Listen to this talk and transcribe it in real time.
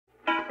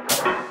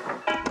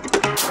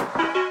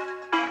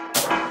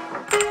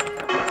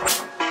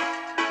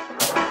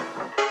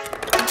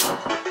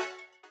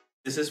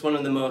This is one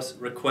of the most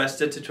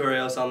requested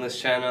tutorials on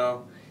this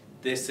channel.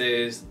 This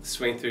is the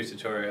swing through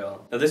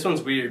tutorial. Now this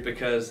one's weird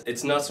because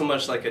it's not so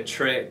much like a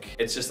trick,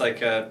 it's just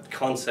like a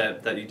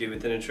concept that you do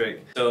within a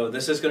trick. So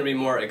this is going to be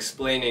more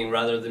explaining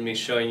rather than me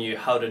showing you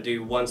how to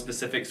do one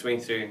specific swing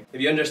through.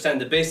 If you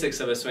understand the basics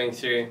of a swing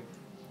through,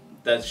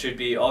 that should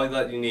be all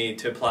that you need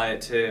to apply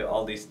it to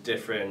all these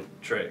different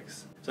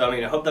tricks. So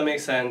I hope that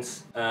makes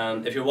sense.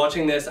 If you're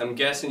watching this, I'm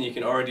guessing you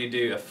can already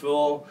do a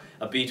full,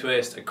 a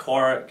B-twist, a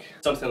cork,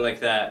 something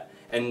like that.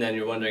 And then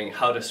you're wondering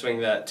how to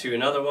swing that to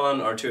another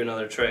one or to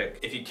another trick.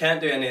 If you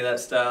can't do any of that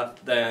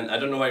stuff, then I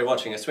don't know why you're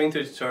watching a swing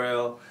through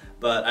tutorial,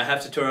 but I have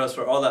tutorials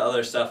for all that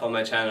other stuff on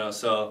my channel,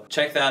 so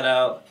check that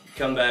out,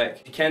 come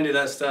back. If you can do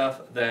that stuff,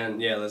 then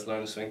yeah, let's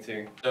learn to swing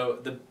through. So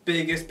the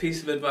biggest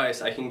piece of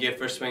advice I can give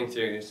for swing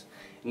throughs,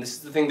 and this is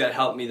the thing that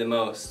helped me the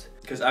most,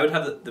 because I would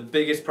have the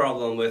biggest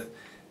problem with,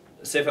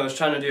 say if I was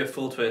trying to do a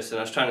full twist and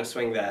I was trying to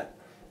swing that,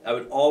 I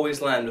would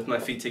always land with my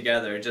feet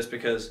together just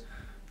because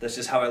that's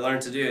just how I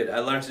learned to do it. I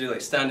learned to do like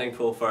standing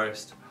pull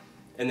first.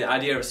 And the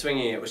idea of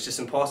swinging it was just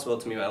impossible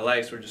to me. My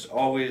legs were just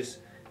always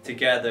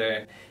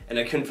together and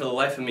I couldn't for the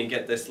life of me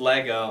get this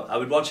leg out. I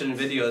would watch it in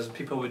videos and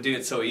people would do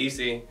it so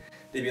easy.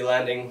 They'd be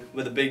landing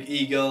with a big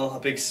eagle,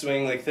 a big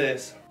swing like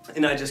this.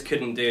 And I just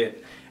couldn't do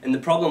it. And the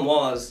problem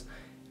was,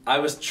 I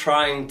was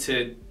trying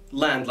to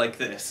land like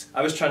this.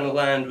 I was trying to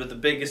land with the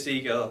biggest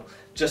eagle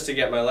just to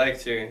get my leg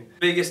through. The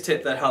biggest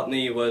tip that helped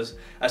me was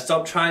I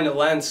stopped trying to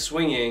land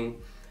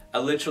swinging. I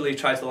literally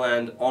tried to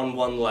land on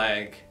one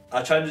leg.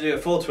 I tried to do a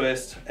full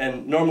twist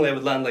and normally I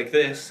would land like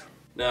this.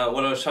 Now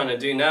what I was trying to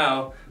do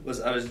now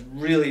was I was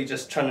really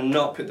just trying to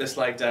not put this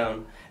leg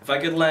down. If I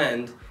could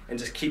land and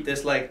just keep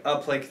this leg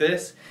up like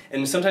this,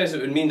 and sometimes it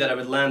would mean that I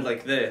would land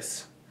like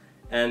this,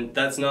 and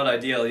that's not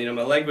ideal. You know,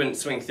 my leg wouldn't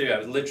swing through, I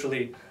would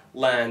literally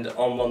land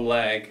on one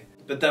leg.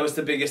 But that was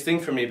the biggest thing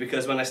for me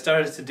because when I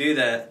started to do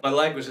that, my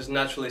leg was just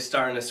naturally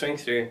starting to swing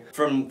through.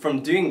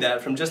 From doing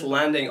that, from just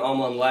landing on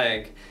one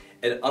leg,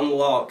 it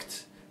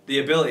unlocked the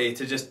ability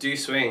to just do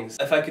swings.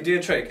 If I could do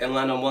a trick and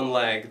land on one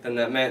leg, then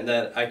that meant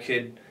that I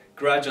could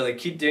gradually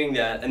keep doing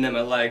that and then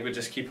my leg would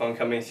just keep on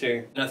coming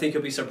through. And I think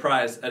you'll be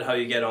surprised at how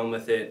you get on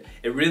with it.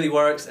 It really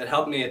works, it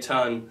helped me a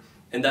ton,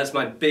 and that's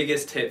my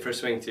biggest tip for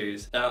swing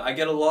throughs. Now I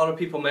get a lot of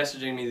people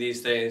messaging me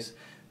these days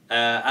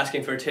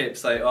asking for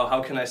tips like, oh,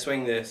 how can I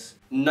swing this?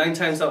 9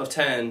 times out of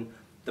 10,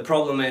 the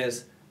problem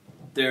is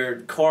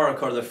their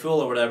cork or their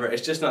full or whatever,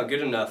 it's just not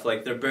good enough.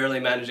 Like they're barely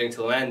managing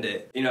to land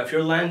it. You know, if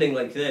you're landing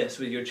like this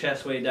with your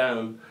chest way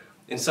down,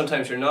 and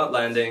sometimes you're not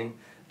landing,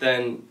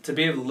 then to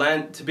be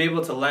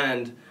able to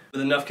land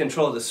with enough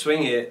control to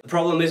swing it, the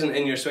problem isn't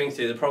in your swing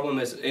through, the problem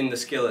is in the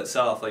skill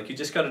itself. Like you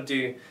just got to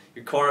do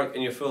your cork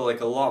and your full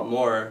like a lot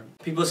more.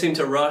 People seem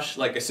to rush,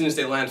 like as soon as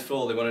they land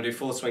full, they want to do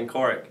full swing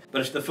cork.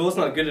 But if the full's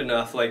not good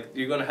enough, like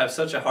you're going to have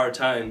such a hard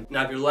time.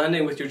 Now if you're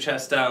landing with your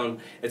chest down,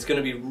 it's going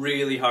to be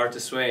really hard to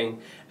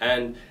swing.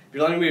 And if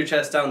you're landing with your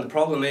chest down, the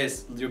problem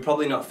is you're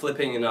probably not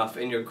flipping enough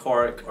in your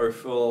cork or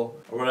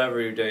full or whatever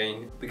you're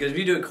doing. Because if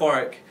you do a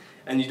cork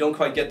and you don't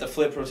quite get the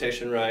flip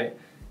rotation right,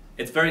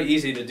 it's very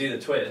easy to do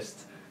the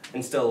twist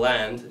and still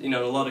land. You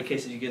know, in a lot of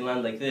cases you can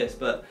land like this,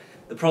 but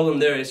the problem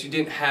there is you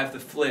didn't have the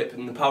flip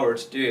and the power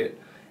to do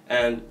it.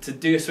 And to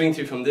do a swing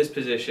through from this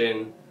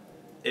position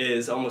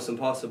is almost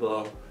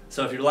impossible.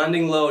 So if you're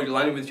landing low, you're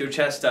landing with your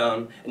chest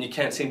down, and you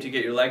can't seem to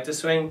get your leg to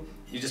swing,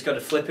 you just got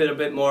to flip it a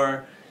bit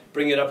more,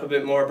 bring it up a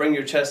bit more, bring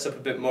your chest up a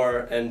bit more,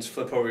 and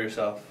flip over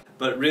yourself.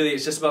 But really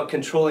it's just about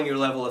controlling your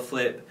level of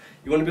flip.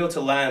 You want to be able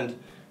to land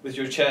with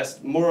your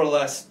chest more or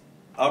less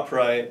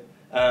upright.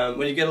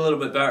 When you get a little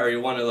bit better,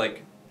 you want to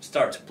like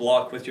start to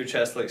block with your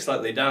chest like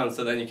slightly down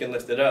so then you can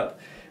lift it up.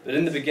 But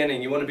in the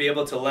beginning you want to be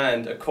able to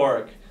land a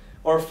cork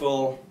or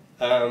full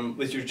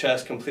with your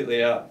chest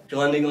completely up. If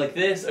you're landing like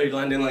this or you're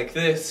landing like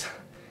this,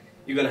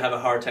 you're going to have a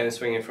hard time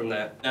swinging from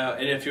that. Now,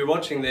 and if you're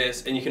watching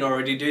this and you can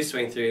already do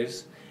swing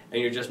throughs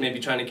and you're just maybe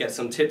trying to get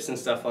some tips and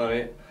stuff on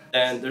it,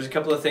 then there's a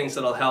couple of things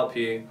that'll help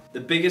you. The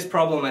biggest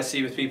problem I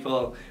see with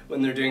people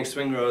when they're doing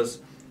swing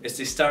rows is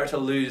they start to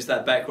lose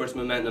that backwards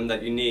momentum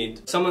that you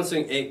need. Someone's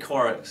doing 8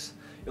 corks.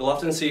 You'll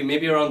often see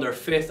maybe around their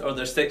 5th or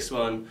their 6th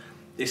one,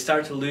 they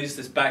start to lose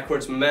this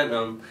backwards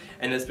momentum,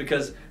 and it's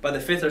because by the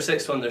 5th or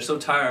 6th one they're so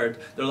tired,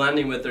 they're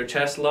landing with their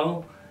chest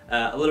low,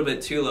 a little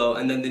bit too low,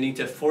 and then they need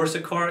to force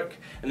a cork,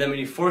 and then when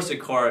you force a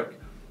cork,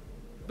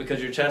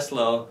 because your chest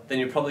low, then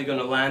you're probably going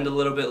to land a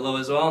little bit low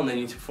as well, and then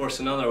you need to force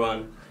another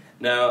one.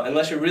 Now,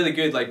 unless you're really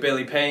good like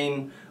Bailey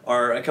Payne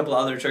or a couple of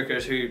other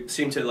trickers who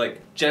seem to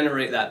like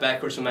generate that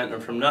backwards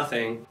momentum from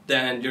nothing,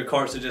 then your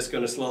corks are just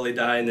going to slowly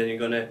die, and then you're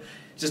going to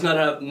just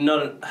not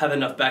have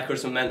enough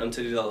backwards momentum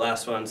to do that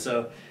last one.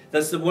 So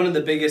that's one of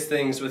the biggest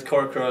things with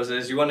cork rows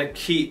is you want to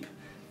keep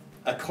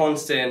a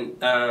constant,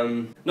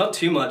 not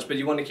too much, but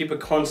you want to keep a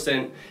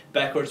constant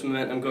backwards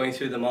momentum going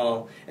through them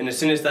all. And as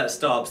soon as that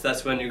stops,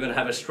 that's when you're going to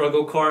have a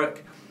struggle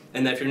cork,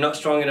 and if you're not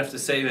strong enough to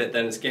save it,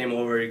 then it's game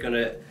over. You're going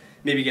to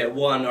maybe get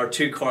 1 or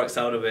 2 corks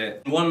out of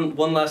it. One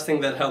last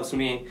thing that helps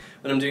me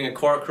when I'm doing a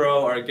cork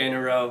row or a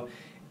gainer row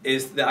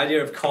is the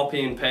idea of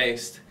copy and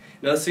paste.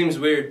 Now that seems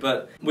weird,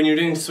 but when you're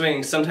doing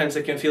swings, sometimes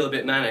it can feel a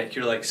bit manic.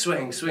 You're like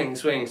swing, swing,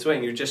 swing,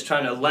 swing. You're just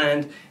trying to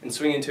land and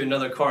swing into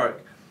another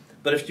cork.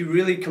 But if you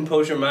really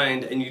compose your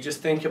mind and you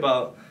just think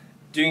about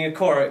doing a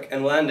cork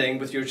and landing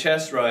with your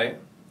chest right,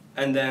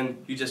 and then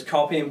you just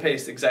copy and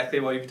paste exactly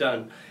what you've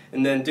done,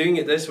 and then doing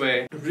it this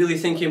way, really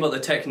thinking about the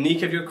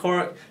technique of your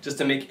cork, just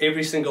to make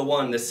every single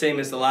one the same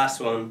as the last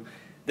one,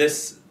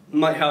 this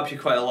might help you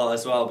quite a lot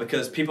as well,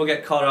 because people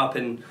get caught up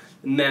in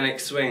manic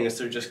swings.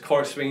 They're just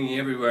cork swinging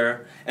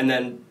everywhere, and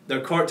then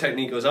their cork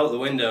technique goes out the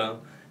window.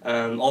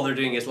 All they're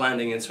doing is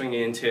landing and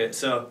swinging into it.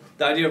 So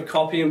the idea of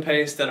copy and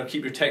paste, that'll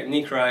keep your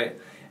technique right,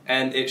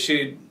 and it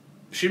should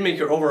make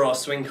your overall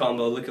swing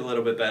combo look a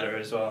little bit better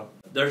as well.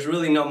 There's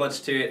really not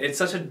much to it. It's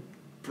such a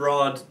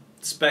broad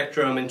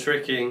spectrum in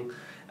tricking,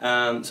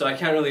 so I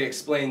can't really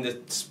explain the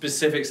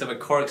specifics of a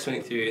cork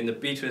swing through and the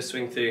B-twist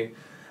swing through,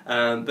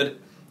 but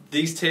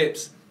these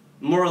tips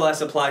more or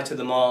less apply to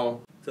them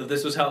all. So if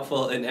this was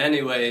helpful in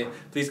any way,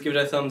 please give it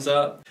a thumbs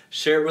up.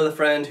 Share it with a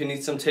friend who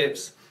needs some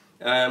tips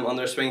on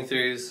their swing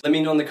throughs. Let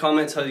me know in the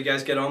comments how you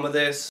guys get on with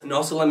this, and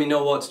also let me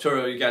know what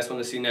tutorial you guys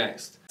want to see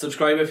next.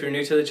 Subscribe if you're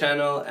new to the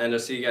channel, and I'll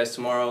see you guys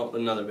tomorrow with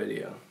another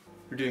video.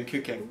 We're doing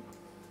cooking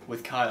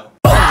with Kyle.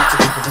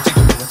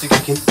 What's he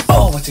cooking?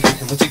 Oh, what's he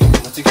cooking? What's he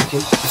cooking? What's he cooking?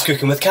 He's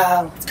cooking with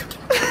Kyle.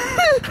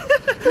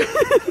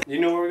 You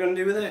know what we're gonna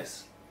do with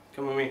this?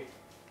 Come with me.